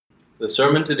The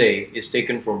sermon today is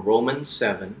taken from Romans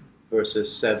 7,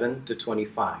 verses 7 to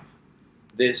 25.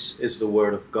 This is the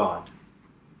word of God.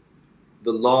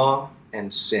 The law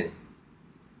and sin.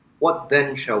 What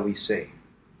then shall we say?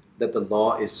 That the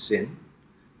law is sin?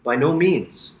 By no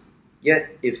means.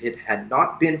 Yet if it had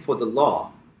not been for the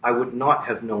law, I would not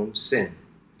have known sin.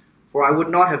 For I would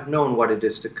not have known what it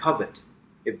is to covet,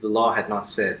 if the law had not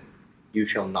said, "You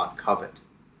shall not covet."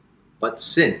 But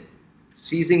sin,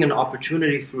 seizing an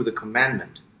opportunity through the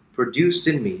commandment, produced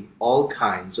in me all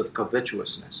kinds of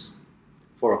covetousness.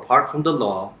 For apart from the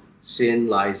law, sin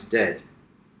lies dead.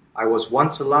 I was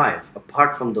once alive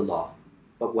apart from the law,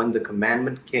 but when the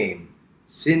commandment came,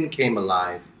 sin came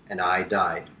alive, and I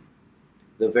died.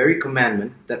 The very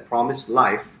commandment that promised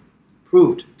life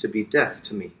proved to be death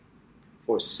to me.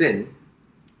 For sin,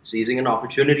 seizing an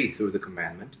opportunity through the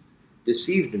commandment,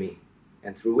 deceived me,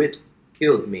 and through it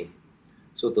killed me.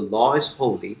 So the law is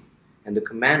holy, and the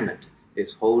commandment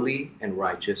is holy and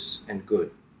righteous and good.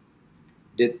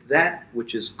 Did that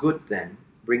which is good then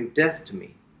bring death to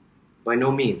me? By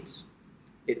no means.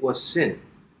 It was sin,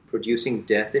 producing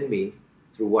death in me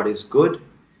through what is good,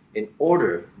 in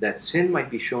order that sin might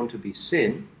be shown to be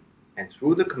sin, and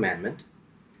through the commandment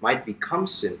might become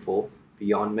sinful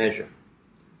beyond measure.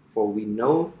 For we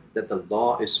know that the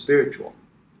law is spiritual,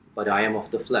 but I am of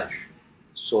the flesh,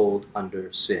 sold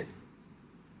under sin.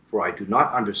 For I do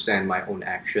not understand my own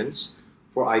actions,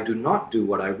 for I do not do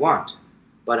what I want,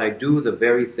 but I do the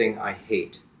very thing I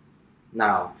hate.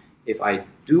 Now, if I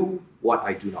do what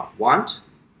I do not want,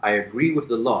 I agree with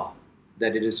the law,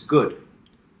 that it is good.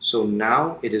 So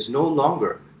now it is no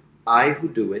longer I who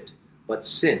do it, but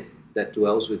sin that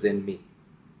dwells within me.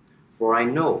 For I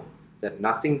know that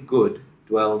nothing good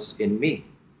dwells in me,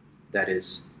 that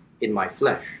is, in my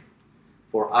flesh.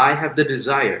 For I have the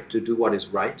desire to do what is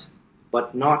right,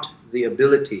 but not the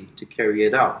ability to carry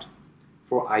it out.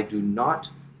 For I do not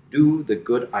do the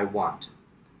good I want,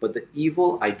 but the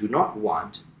evil I do not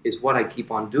want is what I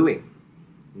keep on doing.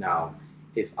 Now,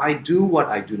 if I do what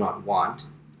I do not want,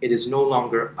 it is no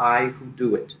longer I who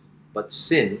do it, but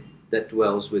sin that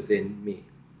dwells within me.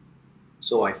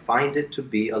 So I find it to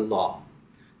be a law,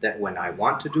 that when I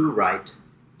want to do right,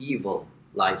 evil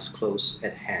lies close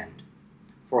at hand.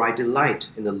 For I delight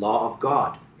in the law of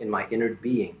God in my inner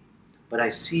being, but I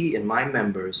see in my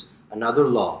members another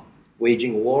law,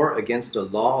 waging war against the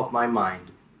law of my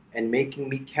mind, and making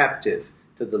me captive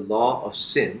to the law of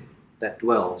sin that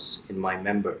dwells in my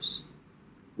members.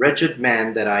 Wretched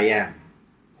man that I am,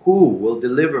 who will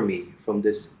deliver me from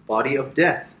this body of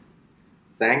death?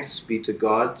 Thanks be to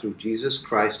God through Jesus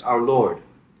Christ our Lord.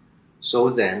 So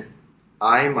then,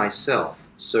 I myself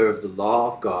serve the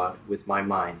law of God with my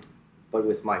mind, but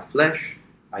with my flesh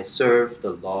I serve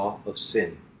the law of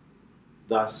sin.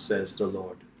 Thus says the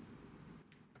Lord.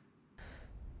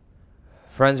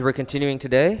 Friends, we're continuing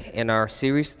today in our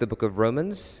series, the book of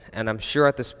Romans, and I'm sure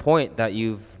at this point that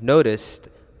you've noticed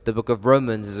the book of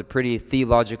Romans is a pretty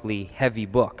theologically heavy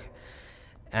book,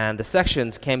 and the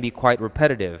sections can be quite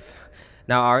repetitive.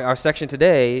 Now, our section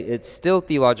today, it's still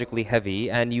theologically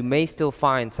heavy, and you may still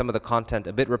find some of the content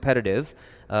a bit repetitive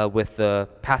with the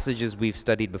passages we've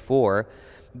studied before,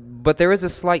 but there is a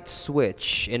slight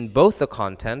switch in both the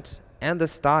content and the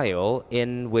style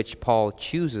in which Paul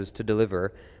chooses to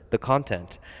deliver the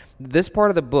content. This part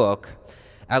of the book,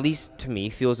 at least to me,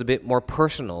 feels a bit more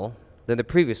personal than the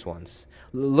previous ones.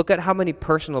 Look at how many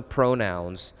personal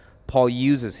pronouns Paul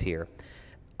uses here.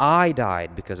 I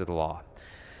died because of the law.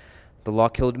 The law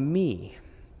killed me.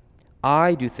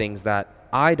 I do things that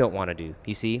I don't want to do.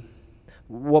 You see?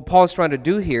 What Paul's trying to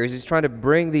do here is he's trying to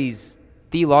bring these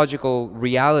theological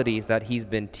realities that he's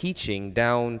been teaching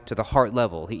down to the heart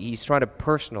level. He's trying to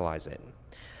personalize it.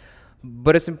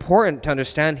 But it's important to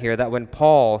understand here that when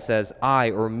Paul says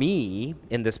I or me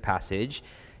in this passage,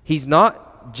 he's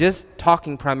not just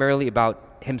talking primarily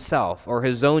about himself or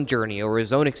his own journey or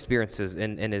his own experiences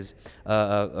in his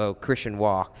Christian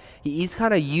walk. He's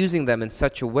kind of using them in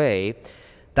such a way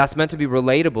that's meant to be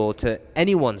relatable to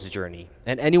anyone's journey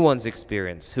and anyone's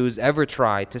experience who's ever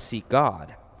tried to seek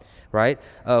God, right?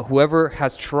 Whoever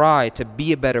has tried to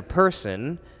be a better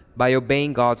person by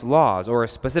obeying God's laws, or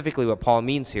specifically what Paul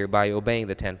means here by obeying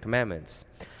the Ten Commandments.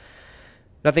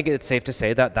 I think it's safe to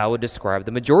say that that would describe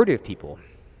the majority of people,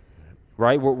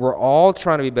 right? We're all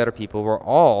trying to be better people. We're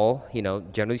all,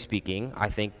 generally speaking, I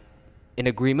think, in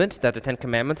agreement that the Ten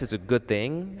Commandments is a good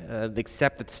thing, the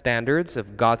accepted standards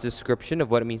of God's description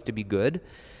of what it means to be good.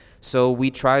 So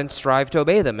we try and strive to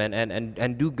obey them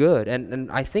and do good. And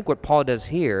I think what Paul does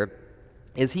here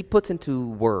is he puts into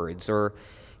words, or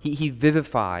he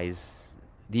vivifies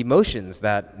the emotions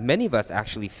that many of us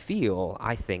actually feel,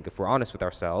 I think, if we're honest with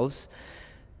ourselves,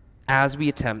 as we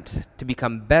attempt to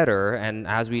become better and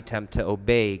as we attempt to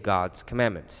obey God's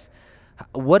commandments.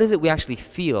 What is it we actually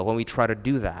feel when we try to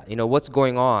do that? What's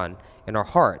going on in our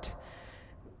heart?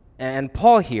 And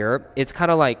Paul here, it's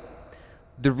kind of like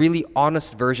the really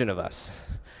honest version of us,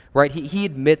 right? He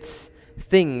admits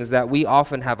things that we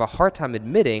often have a hard time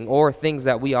admitting, or things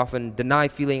that we often deny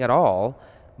feeling at all,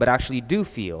 but actually do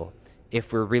feel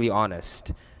if we're really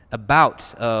honest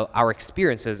about our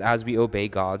experiences as we obey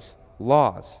God's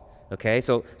laws. Okay,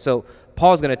 so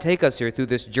Paul's going to take us here through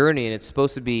this journey, and it's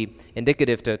supposed to be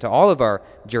indicative to all of our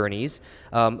journeys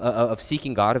of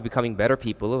seeking God, of becoming better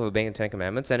people, of obeying the Ten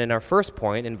Commandments. And in our first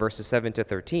point, in verses 7 to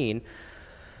 13,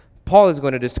 Paul is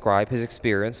going to describe his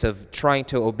experience of trying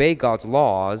to obey God's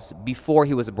laws before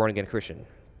he was a born-again Christian.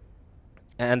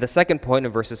 And the second point,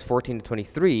 in verses 14 to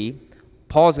 23,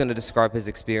 Paul is going to describe his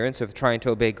experience of trying to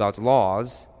obey God's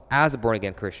laws as a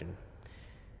born-again Christian.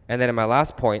 And then in my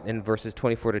last point, in verses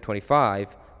 24 to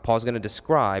 25, Paul's going to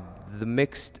describe the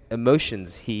mixed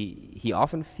emotions he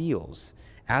often feels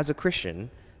as a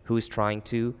Christian who is trying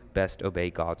to best obey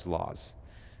God's laws.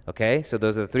 Okay, so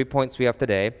those are the 3 points we have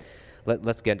today.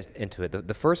 Let's get into it.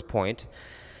 The first point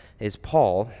is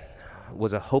Paul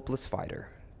was a hopeless fighter.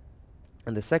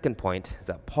 And the second point is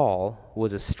that Paul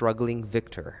was a struggling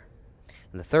victor.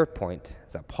 And the third point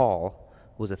is that Paul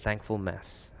was a thankful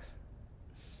mess.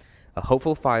 A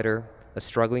hopeful fighter, a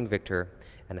struggling victor,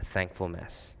 and a thankful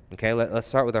mess. Okay, let's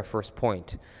start with our first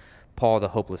point, Paul the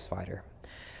hopeless fighter.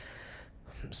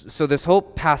 So this whole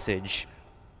passage,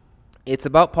 it's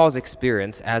about Paul's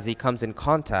experience as he comes in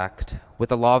contact with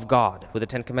the law of God, with the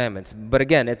Ten Commandments. But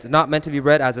again, it's not meant to be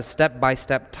read as a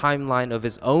step-by-step timeline of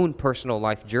his own personal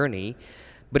life journey,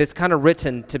 but it's kind of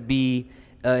written to be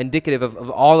indicative of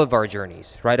all of our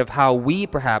journeys, right? Of how we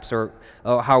perhaps, or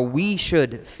how we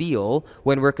should feel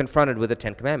when we're confronted with the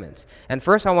Ten Commandments. And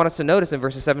first I want us to notice in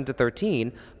verses 7 to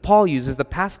 13, Paul uses the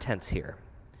past tense here.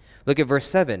 Look at verse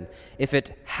 7. If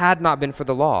it had not been for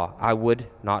the law, I would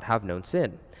not have known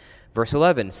sin. Verse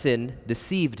 11, sin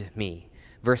deceived me.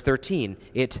 Verse 13,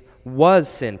 it was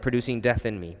sin producing death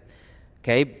in me.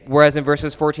 Okay, whereas in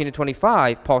verses 14 to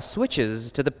 25, Paul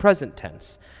switches to the present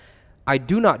tense. I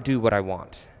do not do what I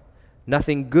want.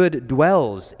 Nothing good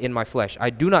dwells in my flesh.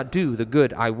 I do not do the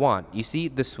good I want. You see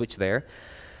the switch there?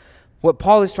 What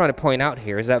Paul is trying to point out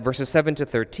here is that verses 7 to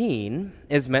 13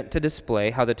 is meant to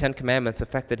display how the Ten Commandments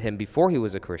affected him before he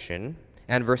was a Christian,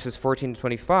 and verses 14 to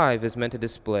 25 is meant to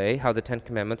display how the Ten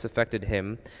Commandments affected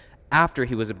him after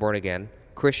he was a born-again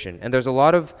Christian. And there's a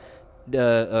lot of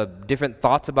different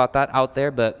thoughts about that out there,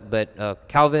 but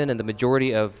Calvin and the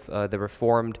majority of the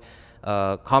Reformed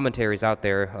commentaries out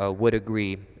there would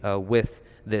agree with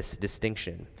this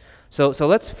distinction. So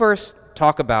let's first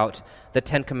talk about the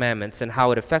Ten Commandments and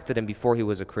how it affected him before he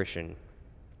was a Christian.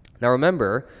 Now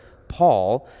remember,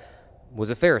 Paul was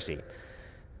a Pharisee.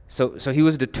 So he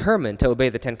was determined to obey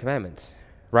the Ten Commandments,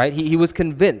 right? He was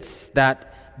convinced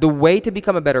that the way to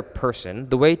become a better person,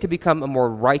 the way to become a more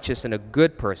righteous and a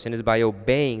good person is by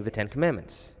obeying the Ten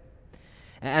Commandments.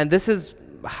 And this is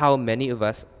how many of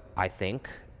us, I think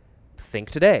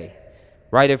today,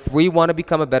 right? If we want to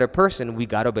become a better person, we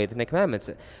got to obey the Ten Commandments.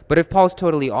 But if Paul's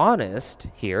totally honest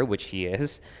here, which he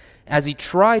is, as he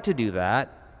tried to do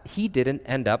that, he didn't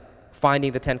end up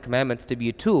finding the Ten Commandments to be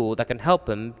a tool that can help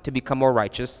him to become more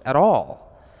righteous at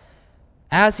all.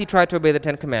 As he tried to obey the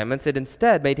Ten Commandments, it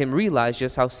instead made him realize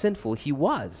just how sinful he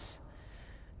was.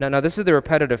 Now this is the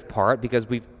repetitive part, because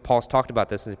Paul's talked about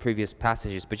this in the previous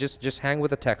passages, but just hang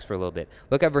with the text for a little bit.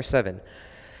 Look at verse 7.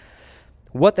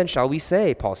 What then shall we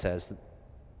say, Paul says,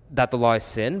 that the law is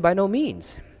sin? By no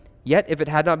means. Yet if it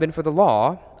had not been for the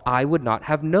law, I would not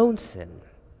have known sin.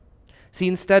 See,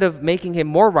 instead of making him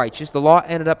more righteous, the law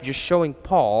ended up just showing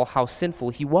Paul how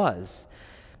sinful he was.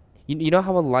 You know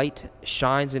how a light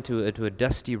shines into a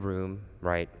dusty room,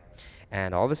 right?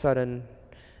 And all of a sudden,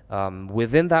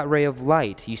 within that ray of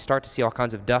light, you start to see all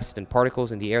kinds of dust and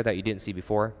particles in the air that you didn't see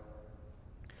before.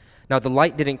 Now, the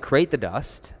light didn't create the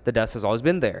dust. The dust has always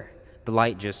been there. The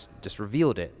light just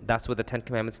revealed it. That's what the Ten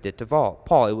Commandments did to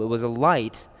Paul. It was a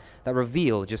light that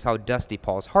revealed just how dusty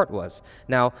Paul's heart was.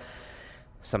 Now,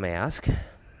 some may ask,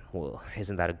 well,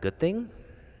 isn't that a good thing?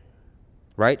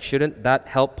 Right? Shouldn't that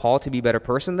help Paul to be a better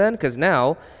person then? Because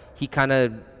now he kind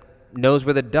of knows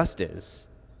where the dust is,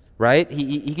 right?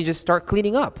 He can just start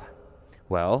cleaning up.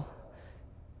 Well,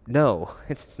 no,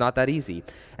 it's not that easy.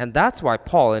 And that's why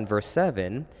Paul in verse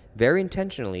 7 very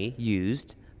intentionally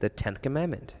used the 10th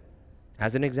commandment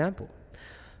as an example.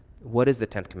 What is the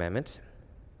 10th commandment?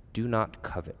 Do not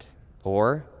covet,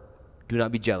 or Do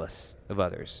not be jealous of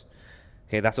others.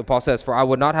 Okay, that's what Paul says. For I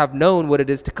would not have known what it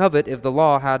is to covet if the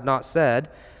law had not said,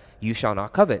 you shall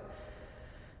not covet.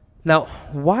 Now,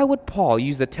 why would Paul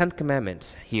use the 10th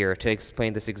commandment here to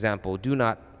explain this example? Do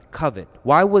not covet.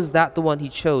 Why was that the one he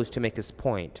chose to make his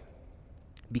point?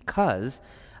 Because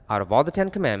out of all the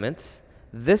 10 commandments,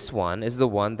 this one is the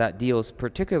one that deals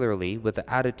particularly with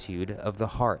the attitude of the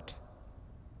heart.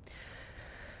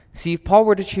 See, if Paul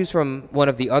were to choose from one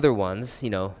of the other ones,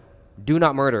 do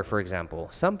not murder, for example,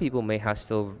 some people may have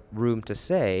still room to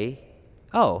say,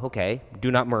 oh, okay, do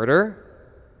not murder.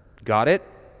 Got it.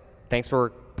 Thanks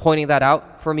for pointing that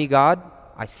out for me, God.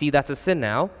 I see that's a sin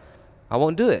now. I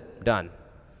won't do it. Done.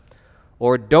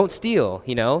 Or don't steal.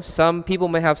 Some people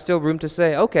may have still room to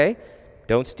say, okay,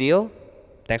 don't steal.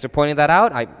 Thanks for pointing that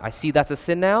out. I see that's a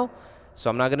sin now, so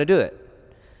I'm not going to do it.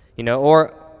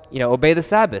 Or obey the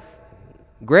Sabbath.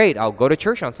 Great, I'll go to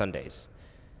church on Sundays.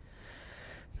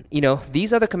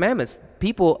 These other commandments,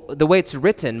 people, the way it's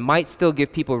written, might still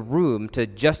give people room to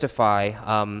justify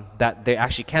that they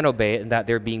actually can obey it and that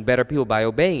they're being better people by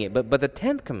obeying it. But the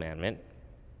 10th commandment,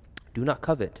 do not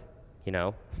covet,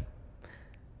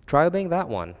 Try obeying that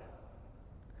one.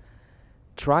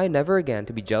 Try never again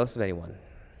to be jealous of anyone.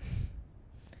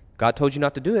 God told you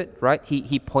not to do it, right?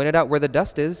 He pointed out where the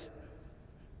dust is.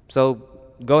 So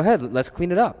go ahead, let's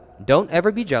clean it up. Don't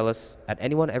ever be jealous at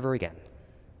anyone ever again.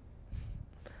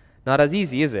 Not as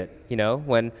easy, is it?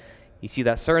 When you see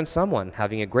that certain someone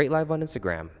having a great life on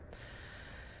Instagram.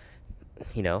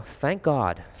 Thank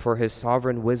God for his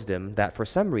sovereign wisdom that for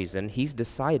some reason he's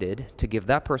decided to give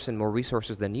that person more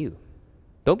resources than you.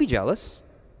 Don't be jealous.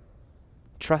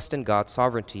 Trust in God's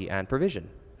sovereignty and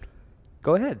provision.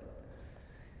 Go ahead.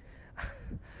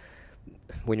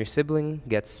 When your sibling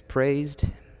gets praised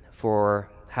for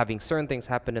having certain things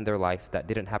happen in their life that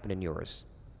didn't happen in yours,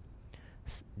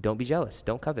 don't be jealous.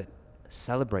 Don't covet.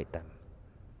 Celebrate them.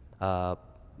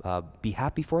 Be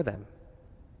happy for them.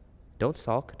 Don't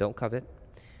sulk. Don't covet.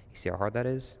 You see how hard that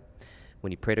is? When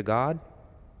you pray to God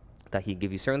that he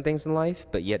give you certain things in life,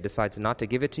 but yet decides not to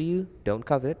give it to you, don't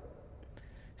covet.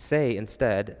 Say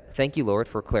instead, thank you, Lord,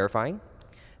 for clarifying.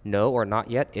 No or not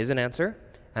yet is an answer.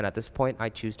 And at this point, I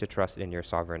choose to trust in your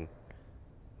sovereign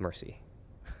mercy.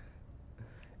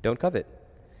 Don't covet.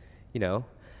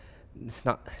 It's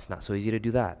not so easy to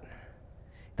do that.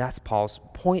 That's Paul's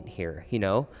point here.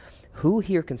 Who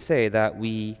here can say that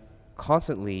we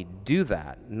constantly do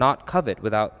that, not covet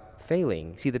without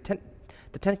failing? See, the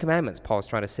 10 commandments Paul is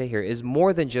trying to say here is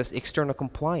more than just external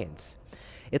compliance.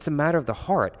 It's a matter of the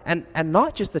heart, and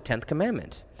not just the 10th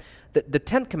commandment. The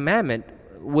 10th commandment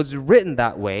was written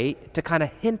that way to kind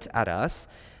of hint at us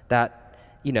that,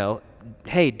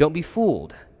 hey, don't be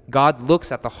fooled. God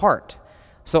looks at the heart.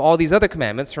 So all these other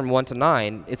commandments from 1 to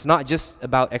 9, it's not just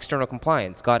about external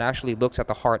compliance. God actually looks at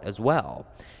the heart as well.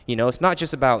 It's not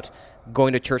just about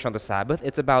going to church on the Sabbath.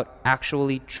 It's about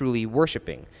actually, truly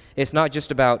worshiping. It's not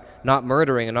just about not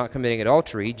murdering and not committing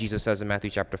adultery, Jesus says in Matthew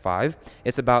chapter 5.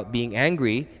 It's about being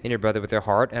angry in your brother with your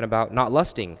heart and about not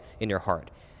lusting in your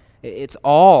heart. It's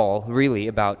all really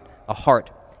about a heart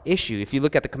issue. If you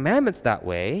look at the commandments that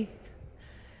way,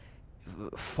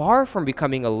 far from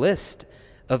becoming a list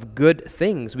of good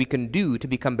things we can do to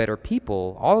become better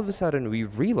people, all of a sudden we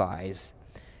realize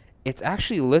it's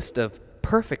actually a list of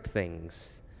perfect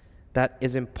things that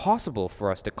is impossible for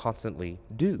us to constantly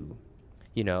do.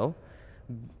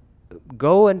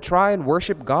 Go and try and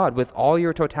worship God with all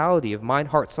your totality of mind,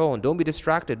 heart, soul, and don't be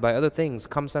distracted by other things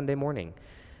come Sunday morning.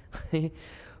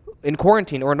 In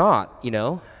quarantine or not,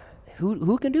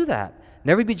 who can do that?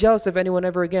 Never be jealous of anyone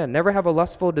ever again. Never have a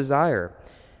lustful desire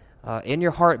in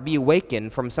your heart be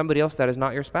awakened from somebody else that is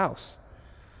not your spouse.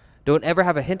 Don't ever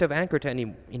have a hint of anger to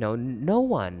any, no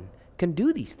one can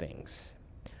do these things.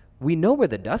 We know where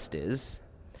the dust is.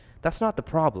 That's not the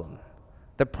problem.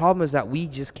 The problem is that we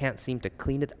just can't seem to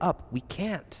clean it up. We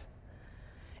can't.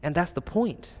 And that's the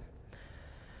point.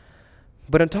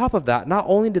 But on top of that, not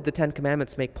only did the 10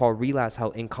 Commandments make Paul realize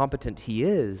how incompetent he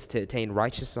is to attain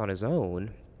righteousness on his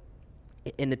own,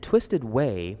 in a twisted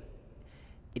way,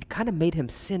 it kind of made him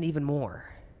sin even more.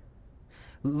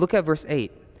 Look at verse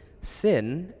 8.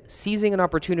 Sin, seizing an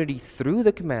opportunity through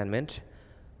the commandment,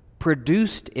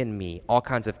 produced in me all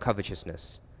kinds of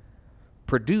covetousness.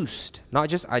 Produced, not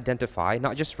just identify,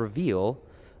 not just reveal,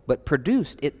 but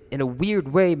produced. It, in a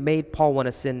weird way, made Paul want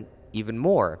to sin even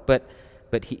more. But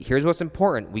here's what's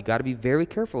important. We got to be very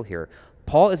careful here.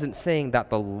 Paul isn't saying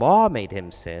that the law made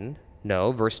him sin.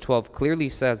 No, verse 12 clearly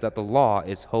says that the law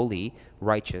is holy,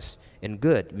 righteous, and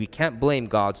good. We can't blame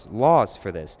God's laws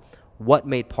for this. What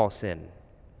made Paul sin?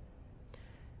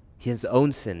 His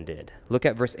own sin did. Look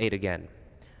at verse 8 again.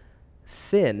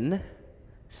 Sin,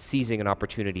 seizing an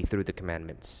opportunity through the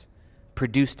commandments,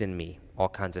 produced in me all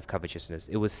kinds of covetousness.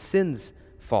 It was sin's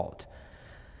fault.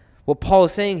 What Paul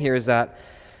is saying here is that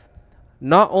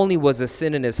not only was the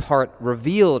sin in his heart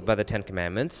revealed by the Ten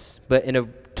Commandments, but in a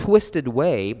twisted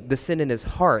way, the sin in his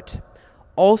heart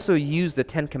also used the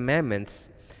Ten Commandments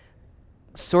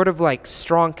sort of like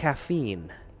strong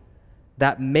caffeine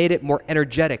that made it more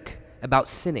energetic about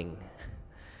sinning.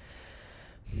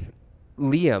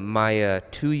 Liam, my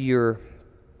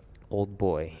 2-year-old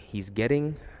boy, he's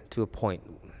getting to a point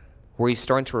where he's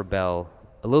starting to rebel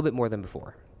a little bit more than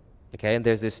before. Okay, and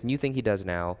there's this new thing he does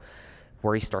now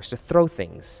where he starts to throw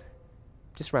things,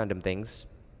 just random things,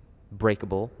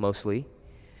 breakable mostly.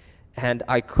 And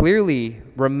I clearly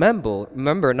remember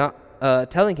not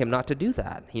telling him not to do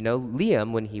that. You know,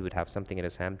 Liam, when he would have something in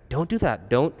his hand, don't do that,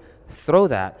 don't throw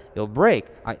that, it'll break.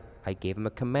 I gave him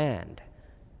a command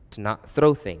to not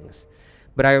throw things.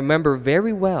 But I remember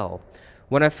very well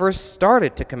when I first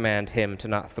started to command him to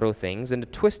not throw things in a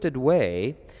twisted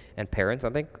way, and parents,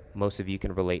 I think most of you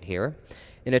can relate here,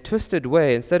 in a twisted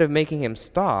way, instead of making him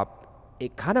stop,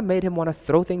 it kind of made him want to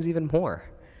throw things even more.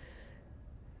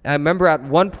 And I remember at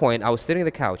one point, I was sitting on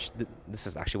the couch. This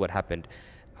is actually what happened.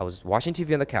 I was watching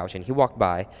TV on the couch, and he walked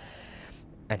by,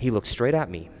 and he looked straight at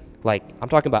me. Like, I'm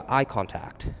talking about eye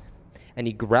contact. And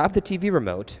he grabbed the TV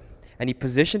remote, and he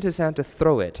positioned his hand to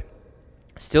throw it,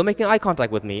 still making eye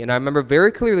contact with me. And I remember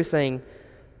very clearly saying,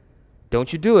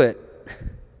 "Don't you do it.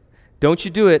 Don't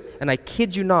you do it." And I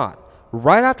kid you not,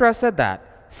 right after I said that,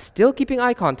 still keeping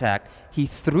eye contact, he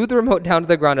threw the remote down to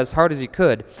the ground as hard as he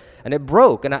could, and it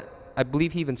broke. And I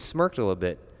believe he even smirked a little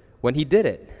bit when he did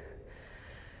it.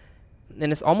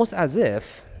 And it's almost as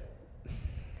if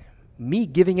me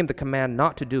giving him the command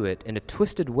not to do it in a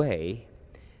twisted way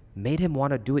made him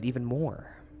want to do it even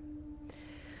more.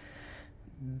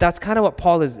 That's kind of what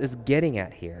Paul is getting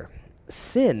at here.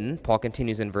 Sin, Paul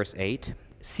continues in verse 8,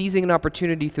 seizing an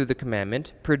opportunity through the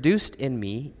commandment, produced in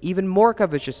me even more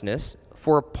covetousness,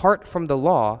 for apart from the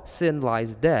law, sin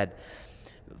lies dead.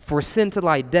 For sin to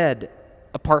lie dead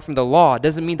apart from the law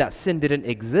doesn't mean that sin didn't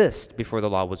exist before the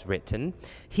law was written.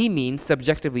 He means,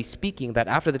 subjectively speaking, that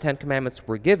after the Ten Commandments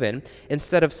were given,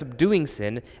 instead of subduing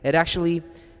sin, it actually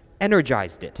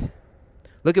energized it.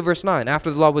 Look at verse 9.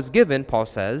 After the law was given, Paul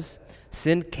says,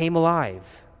 sin came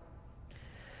alive.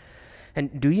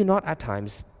 And do you not at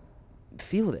times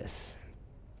feel this?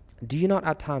 Do you not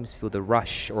at times feel the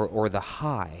rush or the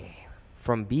high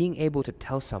from being able to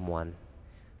tell someone,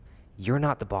 "You're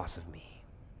not the boss of me.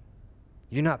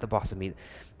 You're not the boss of me"?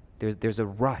 There's a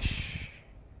rush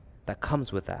that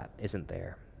comes with that, isn't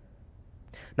there?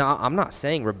 Now, I'm not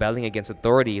saying rebelling against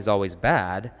authority is always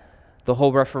bad. The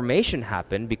whole Reformation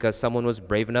happened because someone was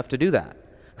brave enough to do that.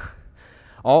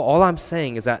 All I'm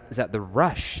saying is that the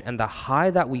rush and the high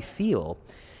that we feel,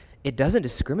 it doesn't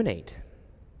discriminate.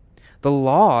 The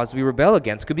laws we rebel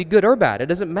against could be good or bad. It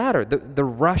doesn't matter. The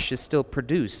rush is still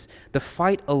produced. The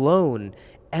fight alone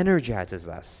energizes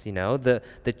us. You know,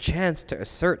 the chance to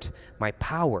assert my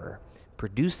power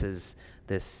produces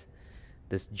this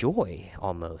joy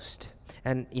almost.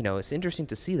 And, you know, it's interesting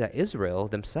to see that Israel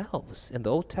themselves in the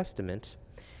Old Testament,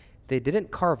 they didn't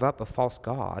carve up a false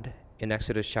god in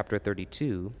Exodus chapter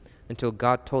 32 until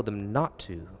God told them not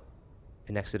to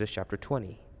in Exodus chapter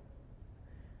 20.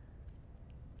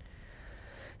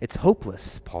 It's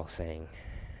hopeless, Paul's saying.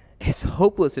 It's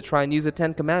hopeless to try and use the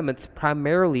Ten Commandments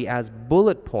primarily as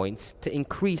bullet points to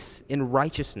increase in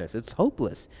righteousness. It's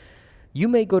hopeless. You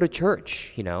may go to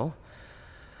church, you know,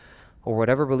 or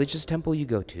whatever religious temple you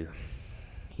go to.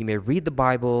 You may read the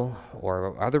Bible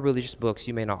or other religious books.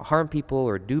 You may not harm people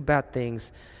or do bad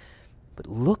things. But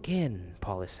look in,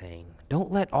 Paul is saying.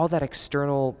 Don't let all that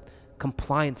external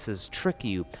compliances trick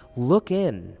you. Look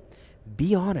in.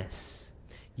 Be honest.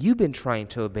 You've been trying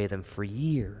to obey them for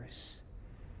years.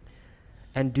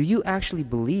 And do you actually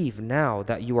believe now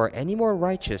that you are any more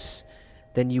righteous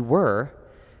than you were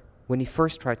when you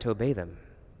first tried to obey them?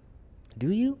 Do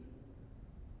you?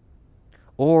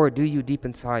 Or do you deep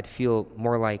inside feel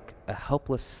more like a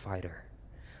helpless fighter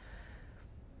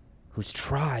who's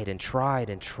tried and tried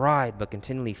and tried but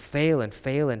continually fail and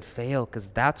fail and fail? Because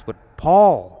that's what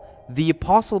Paul, the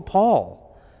Apostle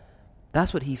Paul,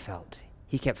 that's what he felt.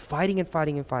 He kept fighting and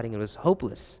fighting and fighting. It was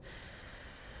hopeless.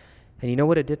 And you know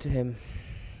what it did to him?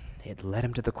 It led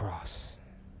him to the cross.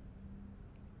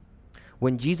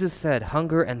 When Jesus said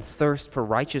hunger and thirst for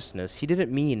righteousness, he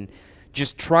didn't mean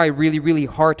just try really, really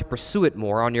hard to pursue it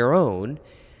more on your own.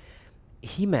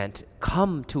 He meant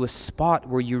come to a spot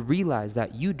where you realize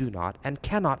that you do not and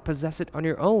cannot possess it on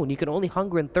your own. You can only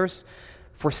hunger and thirst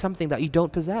for something that you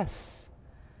don't possess.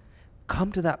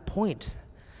 come to that point.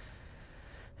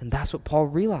 And that's what Paul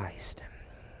realized.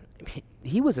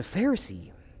 He was a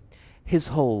Pharisee. His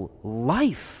whole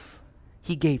life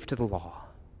he gave to the law.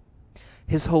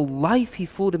 His whole life he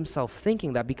fooled himself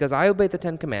thinking that because I obey the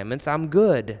 10 Commandments, I'm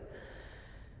good.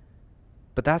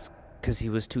 But that's because he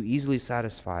was too easily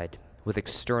satisfied with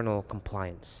external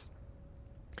compliance.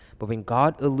 But when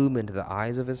God illumined the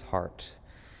eyes of his heart,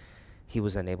 he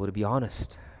was unable to be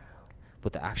honest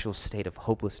with the actual state of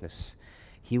hopelessness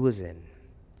he was in.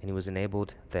 And he was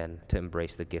enabled then to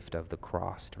embrace the gift of the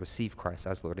cross, to receive Christ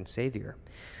as Lord and Savior.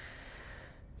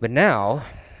 But now,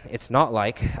 it's not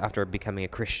like after becoming a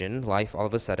Christian, life all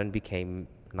of a sudden became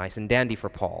nice and dandy for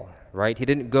Paul, right? He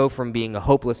didn't go from being a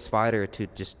hopeless fighter to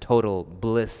just total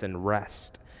bliss and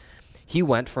rest. He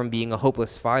went from being a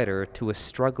hopeless fighter to a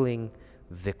struggling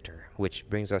victor, which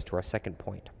brings us to our second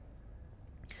point.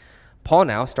 Paul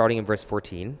now, starting in verse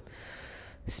 14,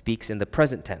 speaks in the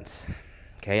present tense.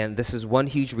 Okay, and this is one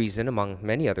huge reason, among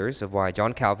many others, of why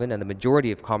John Calvin and the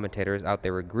majority of commentators out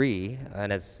there agree,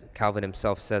 and as Calvin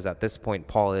himself says at this point,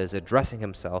 Paul is addressing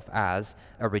himself as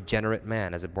a regenerate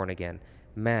man, as a born-again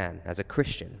man, as a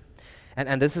Christian.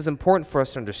 And this is important for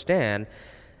us to understand,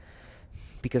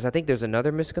 because I think there's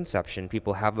another misconception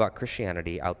people have about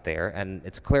Christianity out there, and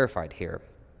it's clarified here.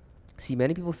 See,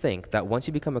 many people think that once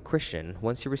you become a Christian,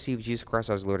 once you receive Jesus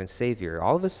Christ as Lord and Savior,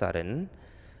 all of a sudden,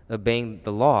 obeying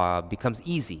the law becomes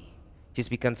easy, just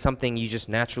becomes something you just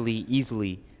naturally,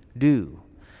 easily do.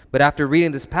 But after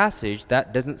reading this passage,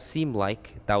 that doesn't seem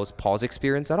like that was Paul's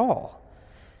experience at all.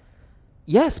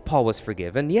 Yes, Paul was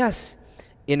forgiven. Yes,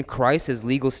 in Christ, his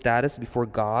legal status before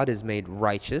God is made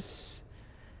righteous.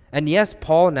 And yes,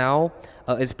 Paul now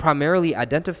is primarily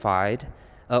identified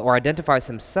or identifies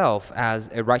himself as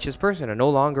a righteous person and no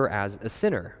longer as a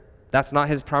sinner. That's not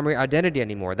his primary identity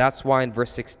anymore. That's why in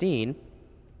verse 16,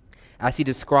 as he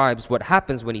describes what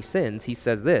happens when he sins, he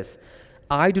says this,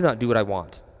 I do not do what I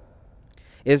want.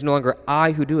 It is no longer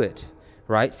I who do it,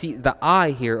 right? See, the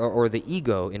I here, or the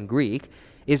ego in Greek,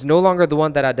 is no longer the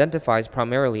one that identifies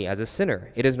primarily as a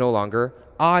sinner. It is no longer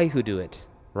I who do it,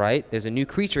 right? There's a new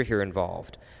creature here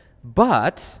involved.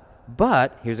 But,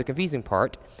 here's a confusing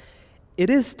part, it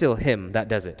is still him that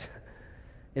does it.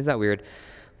 Isn't that weird?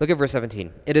 Look at verse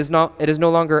 17. It is no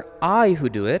longer I who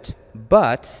do it,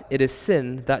 but it is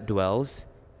sin that dwells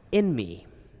in me.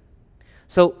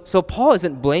 So Paul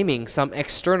isn't blaming some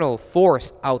external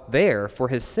force out there for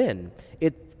his sin.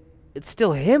 It's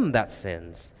still him that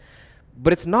sins.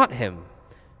 But it's not him.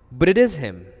 But it is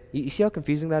him. You see how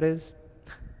confusing that is?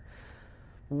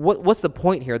 What's the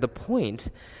point here? The point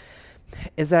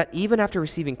is that even after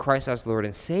receiving Christ as Lord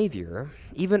and Savior,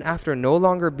 even after no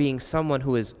longer being someone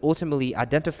who is ultimately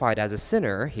identified as a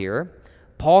sinner here,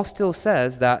 Paul still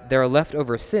says that there are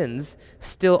leftover sins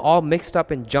still all mixed up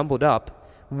and jumbled up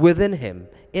within him,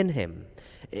 in him.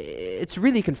 It's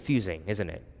really confusing, isn't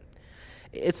it?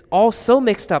 It's all so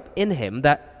mixed up in him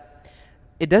that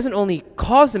it doesn't only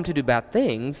cause him to do bad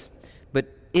things, but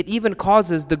it even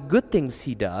causes the good things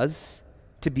he does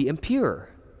to be impure.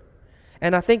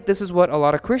 And I think this is what a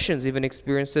lot of Christians even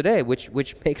experience today, which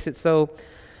makes it so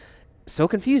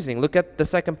confusing. Look at the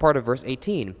second part of verse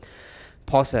 18.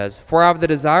 Paul says, "For I have the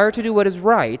desire to do what is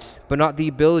right, but not the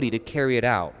ability to carry it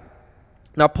out."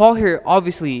 Now, Paul here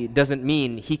obviously doesn't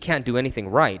mean he can't do anything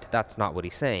right. That's not what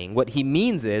he's saying. What he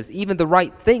means is even the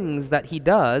right things that he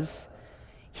does,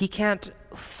 he can't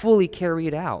fully carry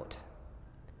it out.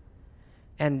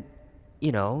 And,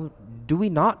 do we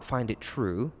not find it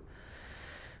true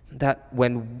that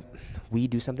when we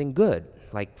do something good,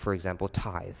 like, for example,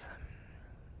 tithe,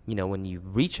 when you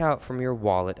reach out from your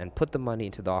wallet and put the money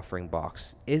into the offering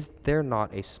box, is there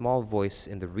not a small voice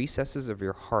in the recesses of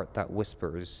your heart that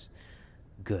whispers,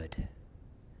 good?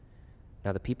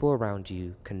 Now, the people around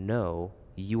you can know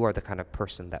you are the kind of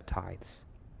person that tithes.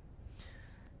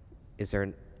 Is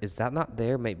that not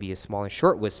there? Maybe a small and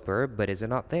short whisper, but is it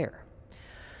not there?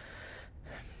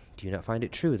 Do you not find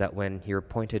it true that when you're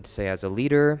appointed, say, as a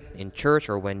leader in church,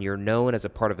 or when you're known as a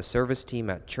part of a service team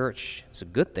at church, it's a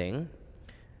good thing,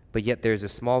 but yet there's a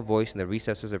small voice in the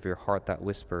recesses of your heart that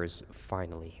whispers,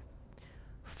 finally,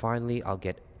 I'll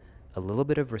get a little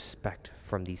bit of respect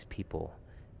from these people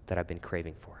that I've been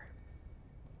craving for.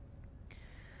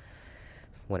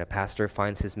 When a pastor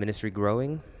finds his ministry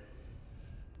growing,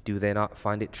 do they not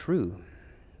find it true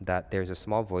that there's a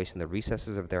small voice in the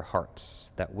recesses of their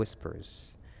hearts that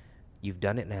whispers, you've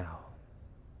done it now.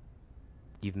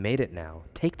 You've made it now.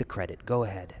 Take the credit. Go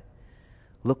ahead.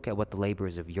 Look at what the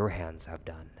laborers of your hands have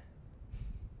done.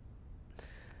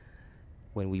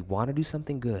 When we want to do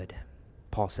something good,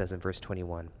 Paul says in verse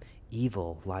 21,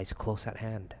 evil lies close at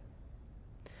hand.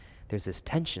 there's this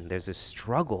tension, there's this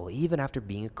struggle, even after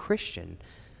being a Christian,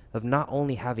 of not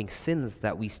only having sins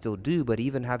that we still do, but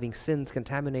even having sins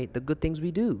contaminate the good things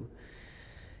we do.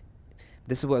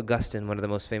 This is what Augustine, one of the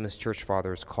most famous church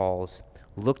fathers, calls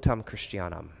luctum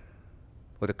Christianam,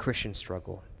 or the Christian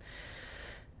struggle.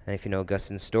 And if you know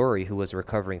Augustine's story, who was a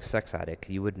recovering sex addict,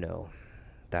 you would know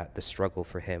that the struggle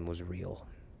for him was real.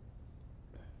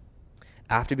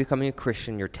 After becoming a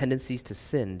Christian, your tendencies to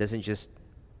sin doesn't just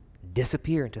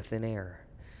disappear into thin air.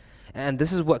 And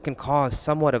this is what can cause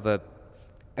somewhat of a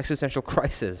existential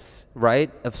crisis, right,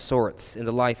 of sorts in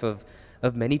the life of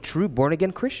many true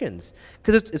born-again Christians.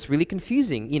 Because it's really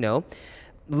confusing,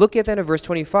 Look at the end of verse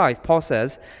 25. Paul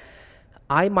says,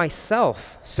 I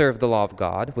myself serve the law of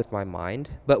God with my mind,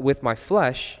 but with my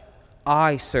flesh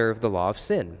I serve the law of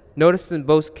sin. Notice in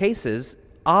both cases,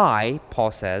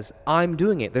 Paul says, I'm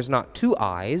doing it. There's not two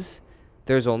I's.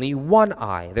 There's only one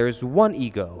I. There's one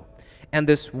ego. And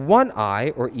this one I,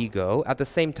 or ego, at the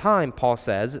same time, Paul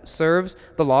says, serves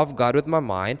the law of God with my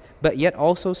mind, but yet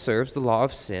also serves the law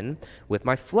of sin with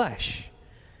my flesh.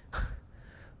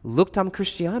 Luctum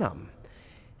Christianam.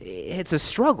 It's a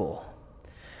struggle.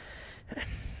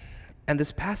 And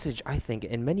this passage, I think,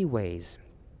 in many ways,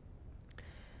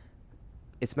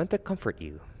 it's meant to comfort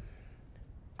you,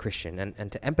 Christian,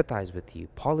 and to empathize with you.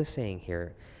 Paul is saying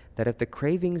here that if the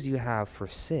cravings you have for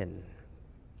sin,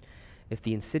 if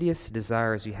the insidious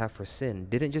desires you have for sin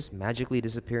didn't just magically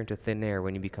disappear into thin air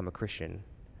when you become a Christian,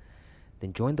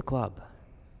 then join the club.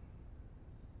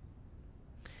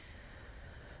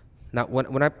 Now,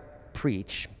 when I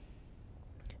preach,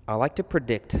 I like to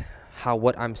predict how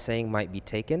what I'm saying might be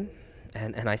taken,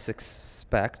 and I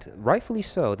suspect, rightfully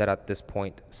so, that at this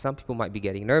point, some people might be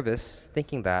getting nervous,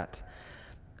 thinking that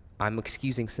I'm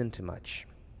excusing sin too much.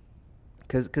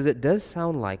 Because it does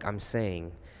sound like I'm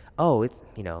saying, it's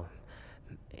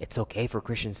okay for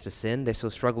Christians to sin. They still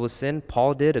struggle with sin.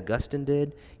 Paul did, Augustine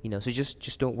did, so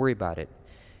just don't worry about it.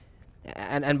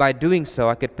 And by doing so,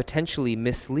 I could potentially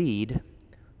mislead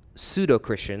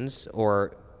pseudo-Christians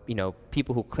or,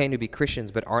 people who claim to be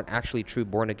Christians but aren't actually true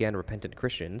born-again, repentant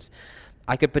Christians.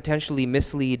 I could potentially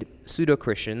mislead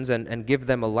pseudo-Christians and give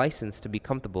them a license to be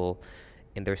comfortable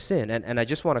in their sin. And I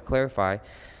just want to clarify,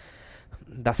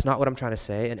 that's not what I'm trying to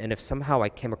say. And if somehow I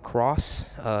came across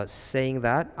saying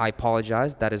that, I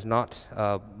apologize. That is not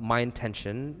my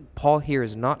intention. Paul here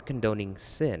is not condoning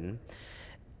sin.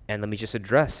 And let me just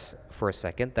address for a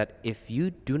second that if you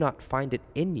do not find it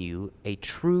in you a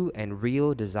true and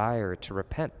real desire to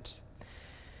repent,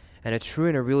 and a true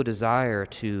and a real desire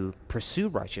to pursue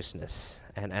righteousness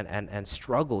and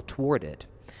struggle toward it,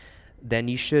 then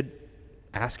you should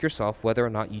ask yourself whether or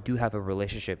not you do have a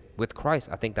relationship with Christ.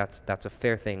 I think that's a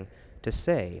fair thing to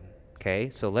say. Okay,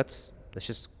 so let's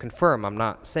just confirm I'm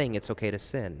not saying it's okay to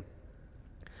sin.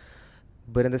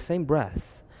 But in the same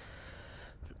breath,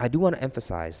 I do want to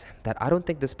emphasize that I don't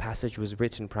think this passage was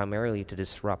written primarily to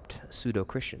disrupt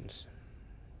pseudo-Christians.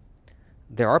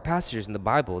 There are passages in the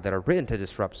Bible that are written to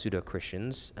disrupt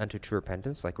pseudo-Christians unto true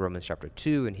repentance, like Romans chapter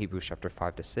 2 and Hebrews chapter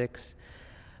 5 to 6.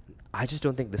 I just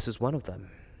don't think this is one of them.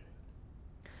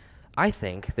 I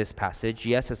think this passage,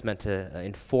 yes, is meant to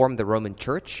inform the Roman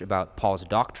church about Paul's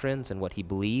doctrines and what he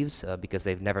believes, because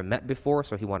they've never met before,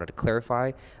 so he wanted to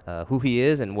clarify who he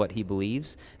is and what he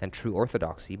believes and true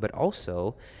orthodoxy. But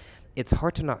also, it's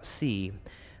hard to not see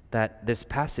that this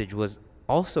passage was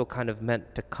also kind of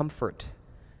meant to comfort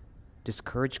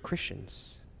discouraged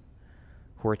Christians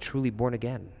who are truly born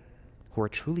again, who are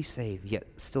truly saved, yet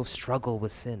still struggle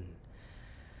with sin.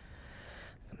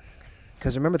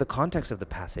 Because remember the context of the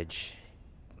passage.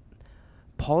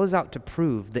 Paul is out to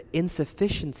prove the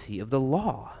insufficiency of the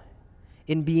law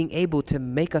in being able to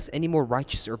make us any more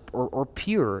righteous or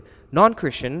pure.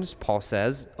 Non-Christians, Paul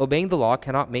says, obeying the law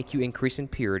cannot make you increase in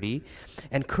purity.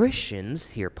 And Christians,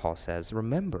 here Paul says,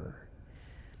 remember,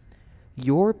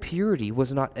 your purity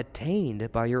was not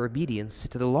attained by your obedience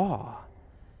to the law,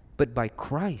 but by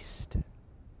Christ.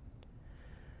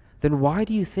 Then why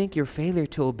do you think your failure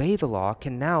to obey the law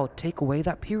can now take away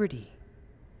that purity?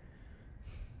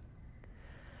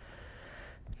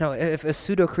 Now, if a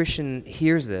pseudo-Christian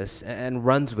hears this and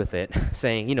runs with it,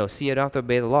 saying, see, I don't have to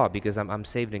obey the law because I'm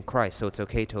saved in Christ, so it's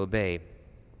okay to obey.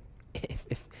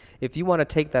 If you want to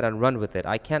take that and run with it,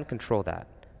 I can't control that,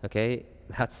 okay?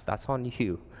 That's on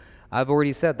you. I've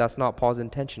already said that's not Paul's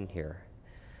intention here.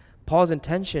 Paul's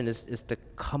intention is to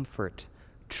comfort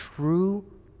true,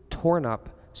 torn up,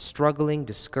 struggling,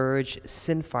 discouraged,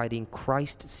 sin-fighting,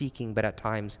 Christ-seeking, but at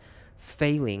times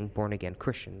failing born-again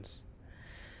Christians.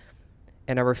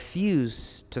 And I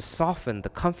refuse to soften the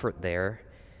comfort there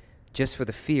just for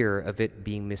the fear of it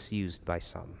being misused by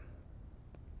some.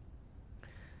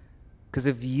 Because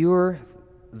if you're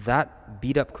that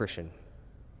beat up Christian,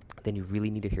 then you really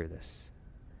need to hear this.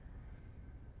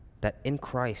 That in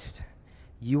Christ,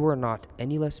 you are not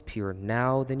any less pure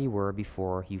now than you were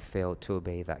before you failed to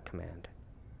obey that command.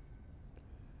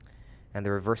 And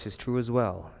the reverse is true as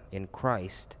well. In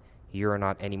Christ, you are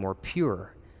not any more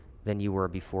pure than you were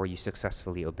before you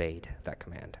successfully obeyed that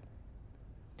command.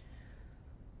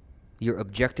 Your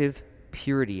objective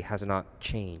purity has not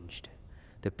changed.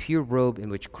 The pure robe in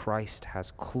which Christ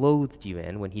has clothed you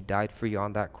in when he died for you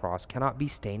on that cross cannot be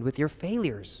stained with your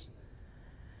failures,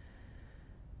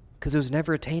 because it was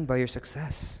never attained by your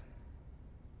success.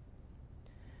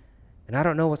 And I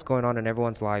don't know what's going on in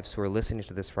everyone's lives who are listening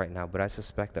to this right now, but I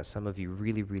suspect that some of you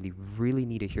really, really, really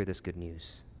need to hear this good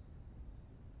news.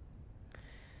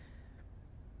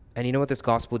 And you know what this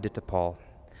gospel did to Paul?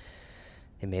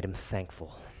 It made him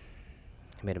thankful.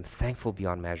 It made him thankful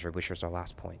beyond measure, which is our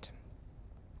last point.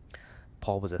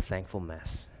 Paul was a thankful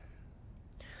mess.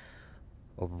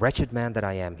 "O wretched man that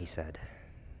I am," he said.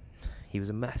 He was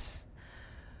a mess.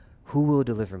 "Who will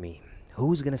deliver me?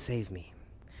 Who's going to save me?"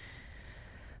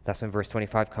 That's when verse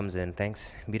 25 comes in.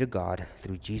 "Thanks be to God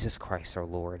through Jesus Christ our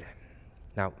Lord."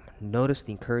 Now, notice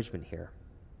the encouragement here.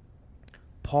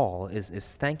 Paul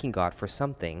is thanking God for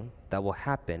something that will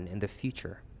happen in the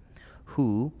future.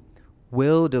 Who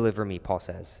will deliver me, Paul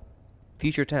says.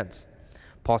 Future tense.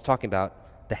 Paul's talking about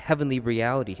the heavenly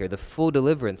reality here, the full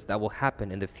deliverance that will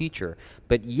happen in the future.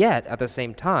 But yet, at the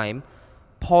same time,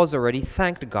 Paul's already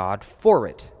thanked God for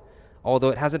it, although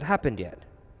it hasn't happened yet.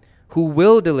 Who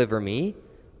will deliver me?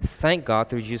 Thank God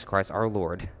through Jesus Christ our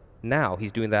Lord. Now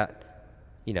he's doing that,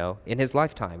 in his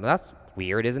lifetime. That's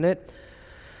weird, isn't it?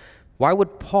 Why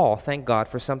would Paul thank God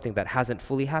for something that hasn't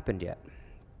fully happened yet?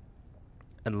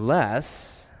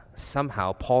 Unless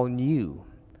somehow Paul knew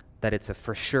that it's a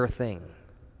for sure thing,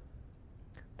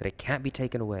 that it can't be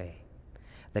taken away,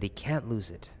 that he can't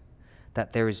lose it,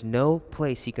 that there is no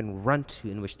place he can run to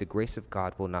in which the grace of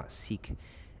God will not seek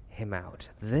him out.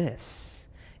 This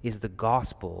is the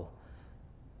gospel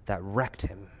that wrecked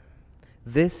him.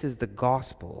 This is the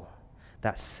gospel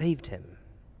that saved him.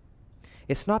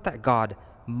 It's not that God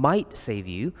might save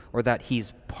you or that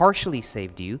he's partially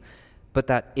saved you, but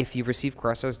that if you receive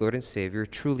Christ as Lord and Savior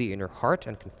truly in your heart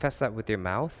and confess that with your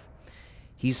mouth,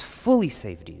 he's fully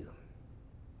saved you.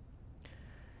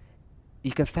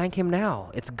 You can thank him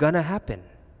now. It's gonna happen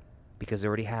because it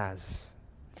already has.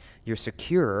 You're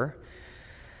secure,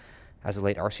 as the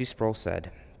late R.C. Sproul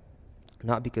said,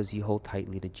 not because you hold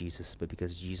tightly to Jesus, but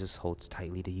because Jesus holds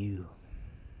tightly to you.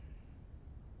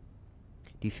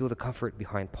 Do you feel the comfort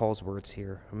behind Paul's words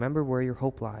here? Remember where your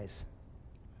hope lies.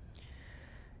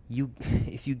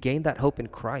 If you gain that hope in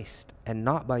Christ and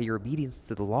not by your obedience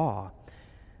to the law,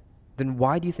 then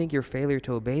why do you think your failure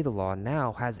to obey the law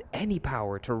now has any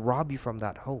power to rob you from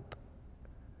that hope?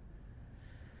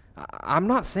 I'm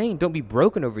not saying don't be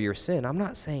broken over your sin. I'm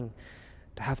not saying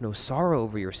to have no sorrow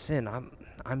over your sin.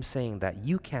 I'm saying that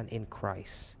you can, in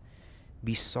Christ,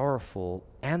 be sorrowful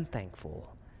and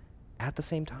thankful at the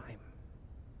same time.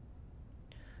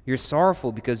 You're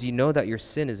sorrowful because you know that your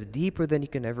sin is deeper than you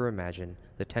can ever imagine.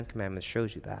 The Ten Commandments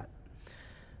shows you that.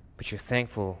 But you're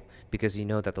thankful because you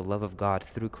know that the love of God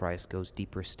through Christ goes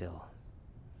deeper still.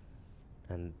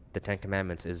 And the Ten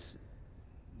Commandments is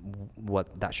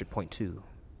what that should point to.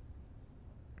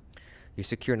 You're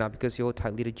secure not because you hold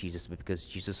tightly to Jesus, but because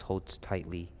Jesus holds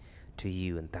tightly to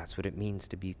you, and that's what it means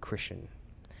to be a Christian.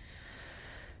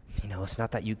 It's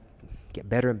not that you get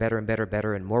better and better and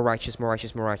better and more righteous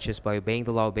by obeying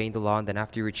the law, and then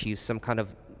after you achieve some kind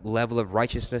of level of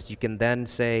righteousness, you can then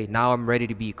say, now I'm ready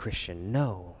to be a Christian.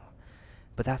 No.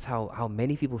 But that's how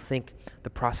many people think the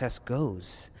process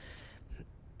goes.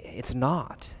 It's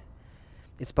not.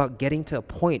 It's about getting to a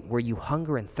point where you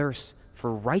hunger and thirst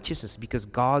for righteousness because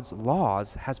God's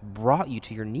laws has brought you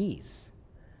to your knees.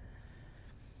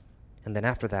 And then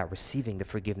after that, receiving the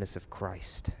forgiveness of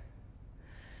Christ.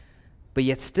 But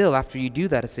yet still, after you do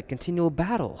that, it's a continual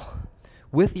battle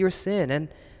with your sin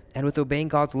and with obeying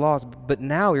God's laws. But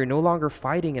now you're no longer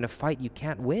fighting in a fight you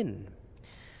can't win.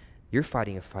 You're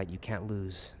fighting a fight you can't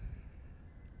lose.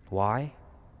 Why?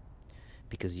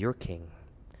 Because your King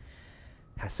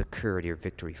has secured your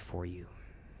victory for you.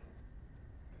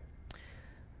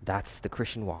 That's the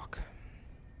Christian walk.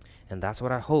 And that's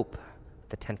what I hope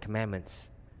the Ten Commandments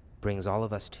brings all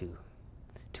of us to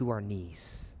our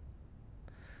knees,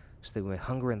 so that we may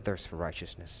hunger and thirst for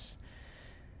righteousness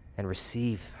and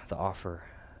receive the offer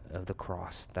of the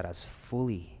cross that has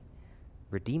fully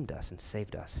redeemed us and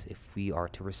saved us if we are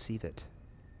to receive it.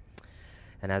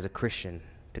 And as a Christian,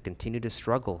 to continue to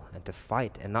struggle and to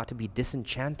fight and not to be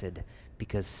disenchanted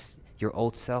because Your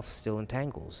old self still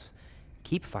entangles.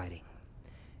 Keep fighting.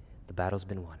 The battle's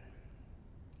been won.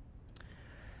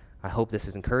 I hope this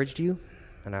has encouraged you,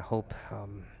 and I hope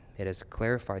it has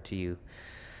clarified to you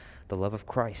the love of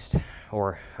Christ,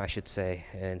 or I should say,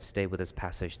 and stay with this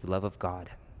passage, the love of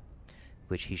God,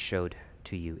 which he showed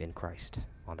to you in Christ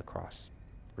on the cross.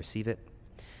 Receive it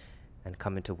and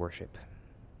come into worship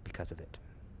because of it.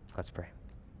 Let's pray.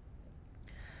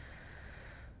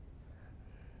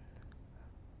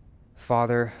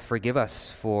 Father, forgive us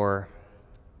for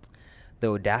the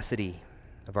audacity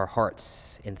of our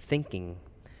hearts in thinking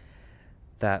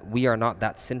that we are not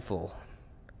that sinful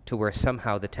to where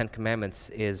somehow the Ten Commandments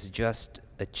is just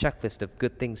a checklist of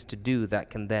good things to do that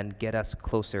can then get us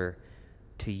closer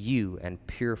to you and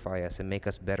purify us and make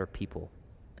us better people.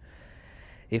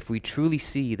 If we truly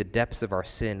see the depths of our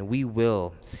sin, we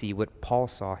will see what Paul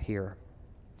saw here,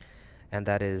 and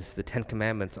that is the Ten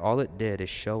Commandments. All it did is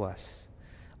show us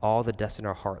all the dust in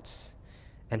our hearts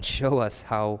and show us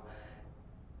how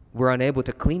we're unable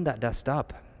to clean that dust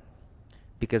up,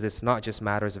 because it's not just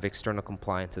matters of external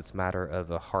compliance, it's matter of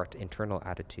a heart internal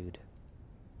attitude.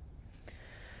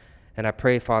 And I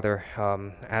pray, Father,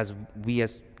 as we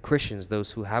as Christians,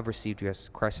 those who have received you as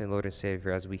Christ and Lord and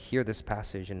Savior, as we hear this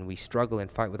passage and we struggle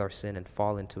and fight with our sin and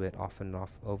fall into it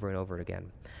over and over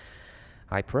again,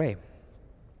 I pray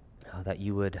that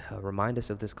you would remind us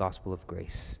of this gospel of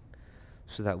grace,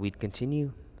 so that we'd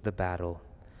continue the battle,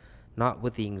 not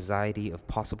with the anxiety of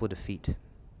possible defeat,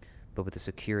 but with the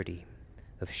security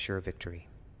of sure victory,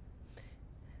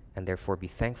 and therefore be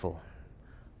thankful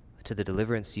to the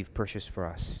deliverance you've purchased for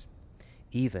us,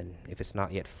 even if it's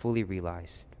not yet fully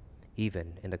realized,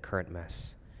 even in the current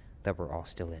mess that we're all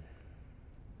still in.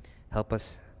 Help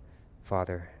us,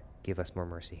 Father, give us more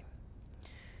mercy.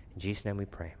 In Jesus' name we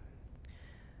pray.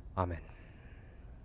 Amen.